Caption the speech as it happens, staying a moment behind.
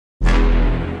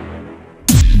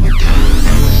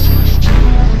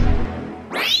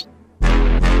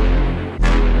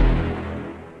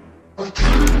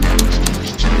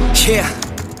Yeah,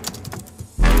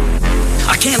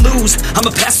 I can't lose, I'ma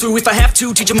pass through if I have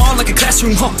to. Teach them all like a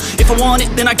classroom, If I want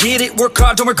it, then I get it. Work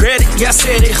hard, don't regret it, yeah, I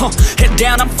said it, Head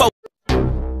down, I'm focused.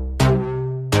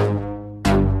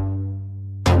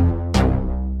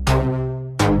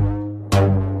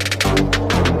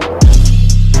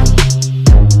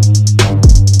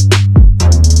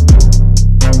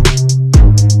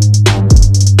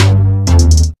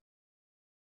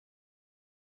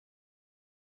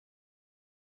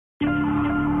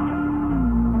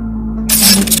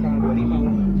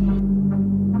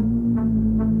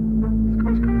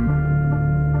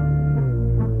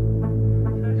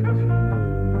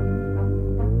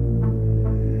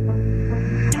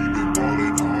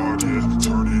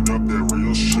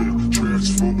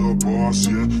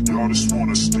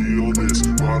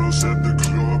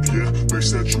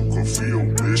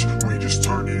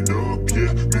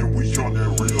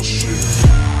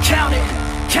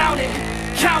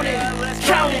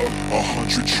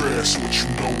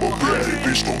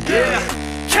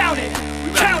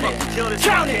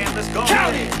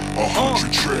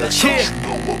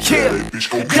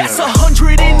 That's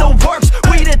 100 in the works.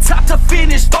 We the top to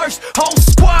finish first. Whole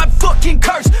squad fucking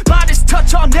cursed. Modest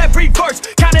touch on every verse.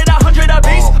 Counted 100 a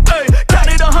beats, ayy.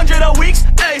 Counted 100 a weeks,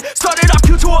 ayy. Started off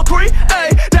Q203,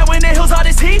 ayy. Now in the hills all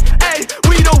this heat, ayy.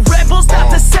 We the rebels,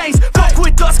 not the saints. Fuck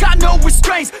with us, got no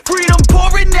restraints. Freedom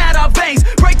pouring out our veins.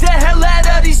 Break the hell out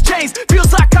of these chains.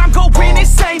 Feels like I'm going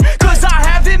insane, cause I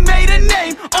haven't made a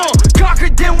name.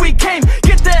 Conquered, then we came.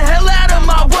 Get the hell out of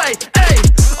my way, ayy.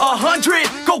 100,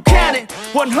 go count it.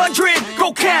 100,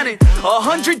 go count it.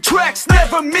 100 tracks,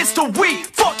 never missed a week.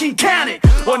 Fucking count it.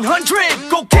 100,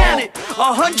 go count it.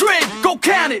 100, go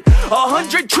count it.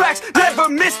 100 tracks, never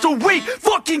missed a week.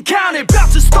 Fucking count it.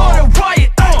 About to start a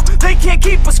riot. They can't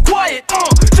keep us quiet.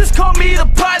 Just call me the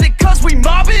pilot, cause we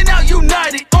mobbing out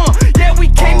united. Yeah, we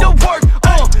came to work.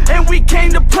 And we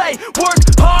came to play. Work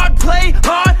hard, play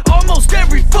hard, almost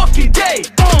every fucking day.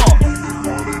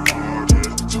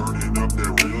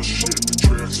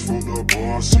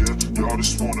 Boss, yeah, y'all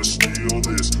just wanna steal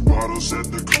this. Bottles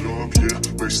at the club, yeah,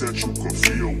 bass that you can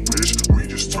feel, bitch. We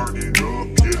just turn it up,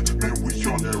 yeah, man, we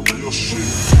on that real shit.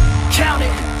 Count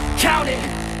it, count it,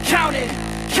 count it,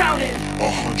 count it.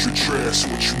 100 tracks,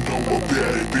 what you know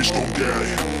about it, bitch, gon' get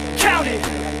it. Count it,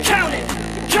 count it,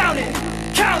 count it,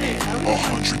 count it.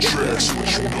 100 tracks, what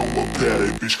you know about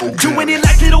it, bitch, gon' get it. Doing it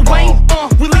like Lil Wayne,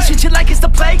 releasing shit like it's the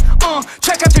play,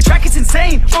 track after track, it's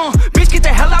insane, bitch, get the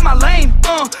hell out my lane,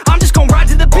 I'm just gon' ride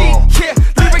to the beat, yeah,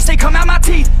 lyrics, they come out my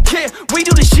teeth, yeah, we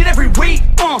do this shit every week,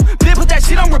 then put that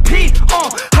shit on repeat,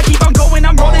 I keep on going,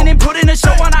 I'm rolling and putting a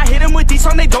show on, I hit them with these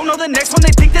songs, they don't know the next one,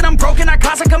 they think that I'm broken, I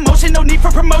cause a commotion, no need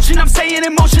for promotion, I'm staying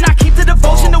in motion, I keep the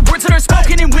devotion, the words that are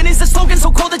spoken, and when is the slogan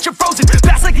so cold that you're frozen,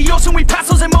 fast like the ocean, we pass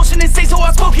those emotions and stay so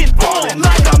outspoken,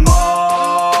 like I'm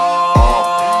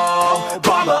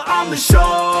Obama, I'm the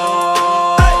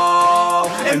show,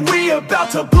 and we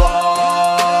about to blow,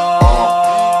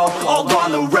 all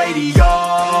on the radio.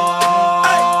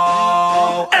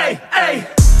 Hey, hey,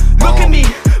 look at me,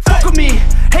 fuck with me,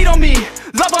 hate on me,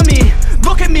 love on me.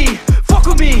 Look at me, fuck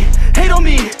with me, hate on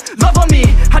me, love on me.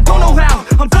 I don't know how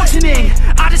I'm functioning,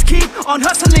 I just keep on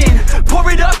hustling. Pour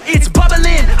it up, it's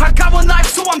bubbling. I got one life,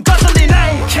 so I'm guzzling.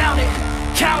 Hey, count it,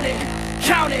 count it,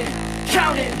 count it,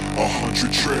 count it.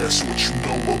 100 tracks, what you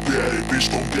know about it, bitch,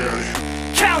 gon' get it.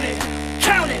 Count it,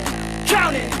 count it,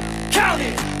 count it, count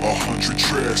it. 100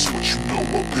 tracks, what you know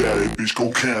about it, bitch,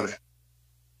 gon' count it.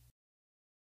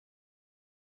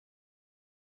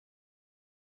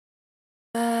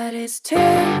 But it's too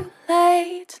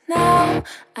late now.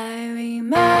 I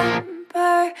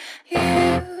remember you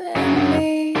and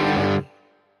me,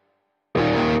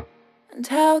 and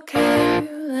how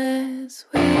careless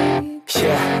we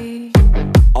could be.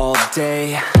 All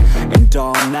day and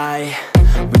all night,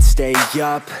 we'd stay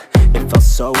up, it felt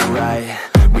so right.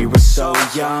 We were so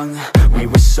young, we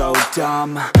were so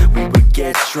dumb. We would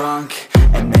get drunk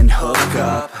and then hook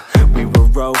up. We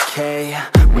were okay,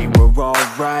 we were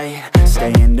alright,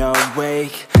 staying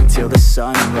awake till the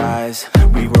sunrise.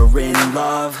 We were in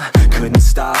love, couldn't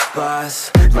stop us,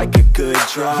 like a good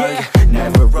drug,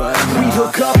 never run off. We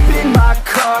hook up in my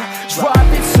car,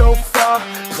 driving so far,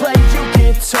 play your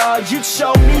guitar, you'd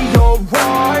show me your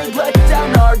art, let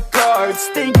down our guards,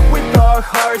 think with our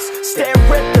hearts, stare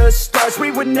at the stars.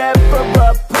 We were never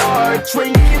apart,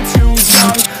 drinking too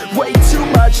young, way too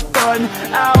much fun,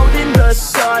 out in the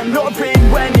sun, orbit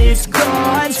when it's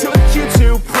gone. Took you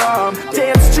to prom,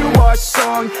 dance to our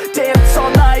song, dance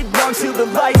all night long till the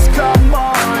lights come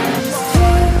on.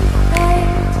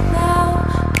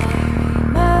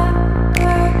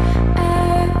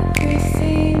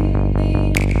 Everything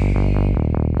we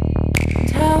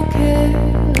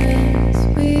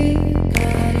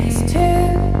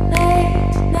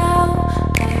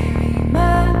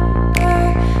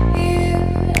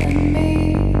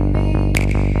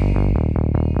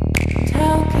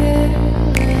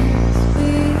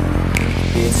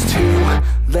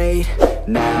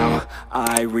now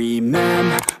I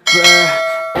remember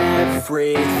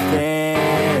everything,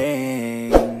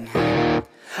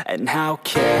 and how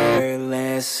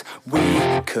careless we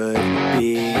could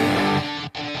be,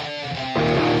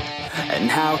 and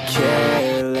how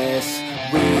careless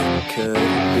we could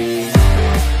be,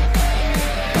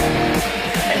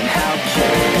 and how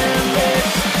careless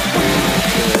we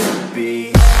could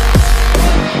be.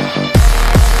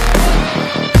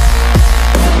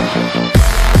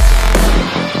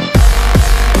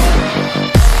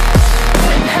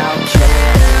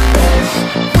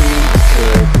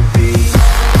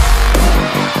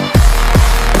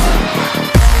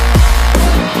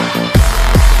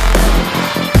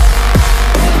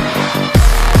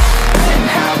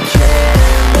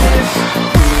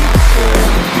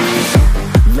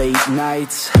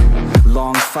 Nights,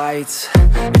 long fights,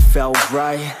 it felt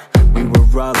right, we were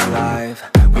alive.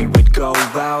 We would go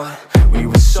out, we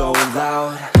were so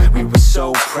loud, we were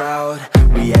so proud,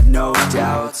 we had no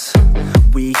doubts.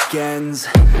 Weekends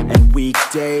and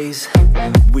weekdays,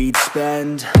 we'd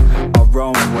spend our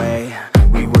own way.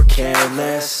 We were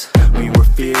careless, we were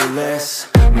fearless,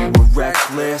 we were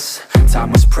reckless,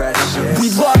 time was precious. We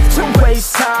loved to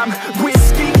waste time,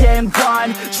 whiskey and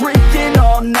wine, drinking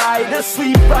all night,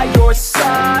 asleep by your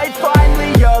side.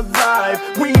 Finally alive,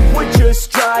 we would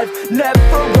just drive,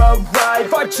 never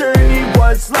arrive. Our journey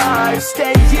was life,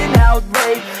 staying out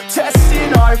late,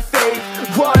 testing our fate,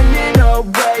 running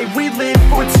away. We live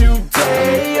for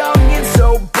today, young and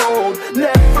so bold,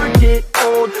 never get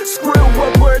old. Screw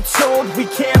what we're told, we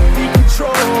can't be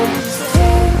controlled.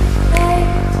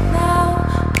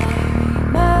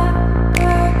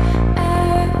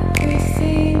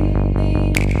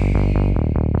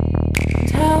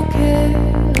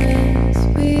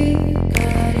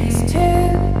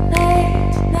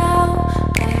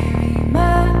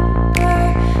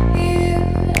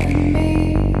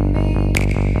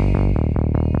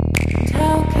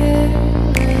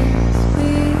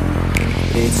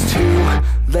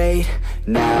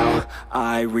 Now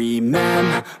I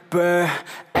remember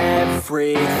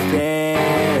everything,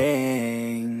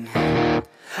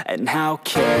 and how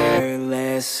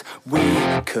careless we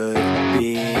could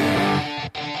be,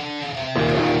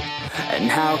 and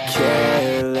how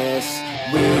careless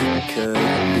we could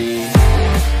be,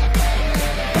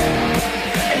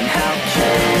 and how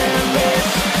careless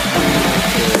we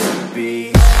could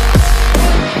be.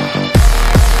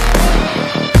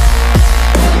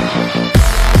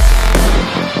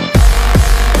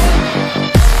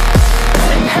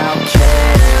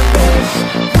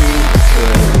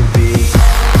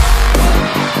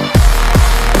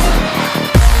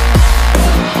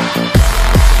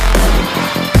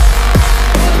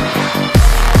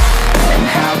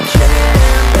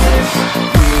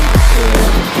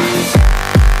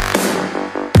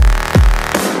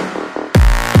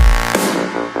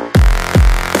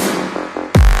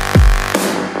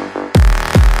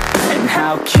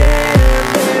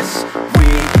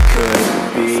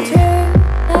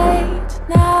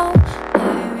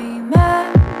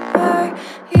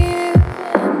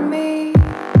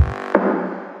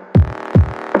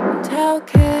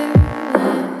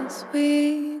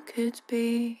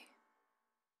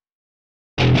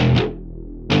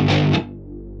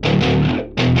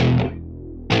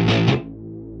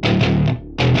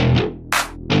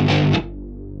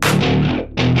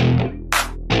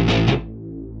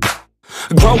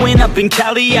 Growing up in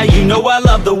Cali, yeah, you know I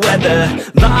love the weather.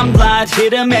 Limelight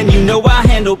hit 'em and you know I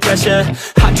handle pressure.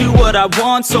 I do what I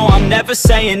want, so I'm never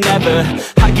saying never.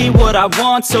 I get what I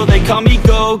want, so they call me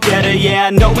go-getter. Yeah, I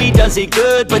know he does it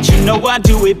good, but you know I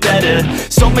do it better.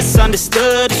 So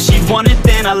misunderstood, if she wanted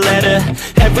then I let her.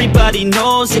 Everybody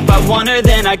knows if I want her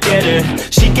then I get her.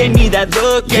 She gave me that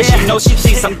look, yeah, she knows she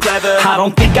thinks I'm clever. I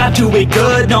don't think I do it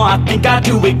good, no, I think I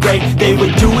do it great. They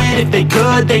would do it if they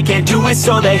could, they can't do it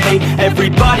so they hate.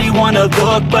 Everybody wanna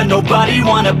look, but nobody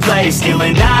wanna play.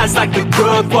 Stealing eyes like a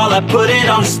crook while I put it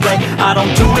on display. I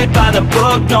don't do it by the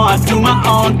book, no, I do my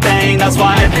own thing. That's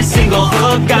why every single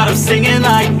hook got them singing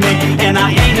like me. And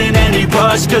I ain't in any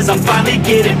rush, cause I'm finally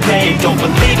getting paid. Don't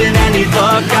believe in any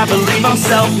luck, I believe I'm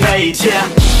self-made, yeah.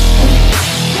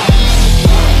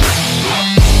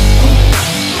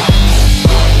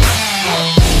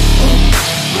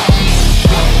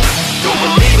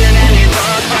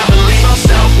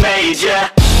 Yeah.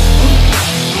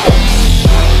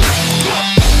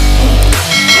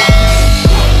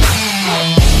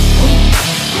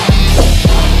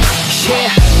 Yeah,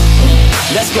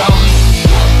 let's go.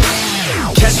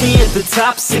 Catch me at the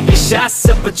top, sipping shots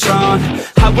of Patron.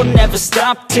 I will never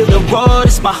stop till the world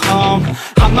is my home.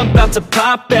 I'm about to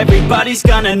pop, everybody's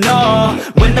gonna know.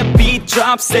 When the beat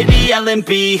drops, they be yelling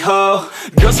B-ho.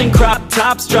 Girls in crop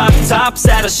tops, drop tops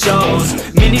at our shows.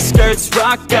 Mini skirts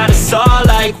rock, got us all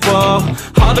like whoa.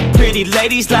 All the pretty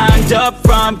ladies lined up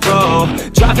front row,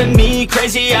 driving me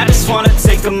crazy, I just wanna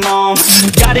take them home.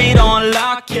 Got it on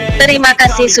lock, yeah. Terima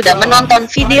kasih sudah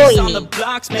menonton video ini.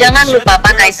 Jangan lupa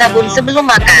pakai sabun sebelum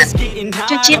makan,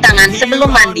 cuci tangan sebelum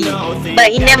mandi. Mbak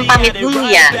Inem pamit dulu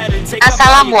ya.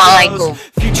 Assalamualaikum.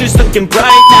 Future's looking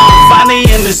bright now, I'm finally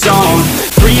in the zone.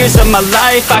 3 years of my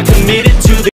life I committed to the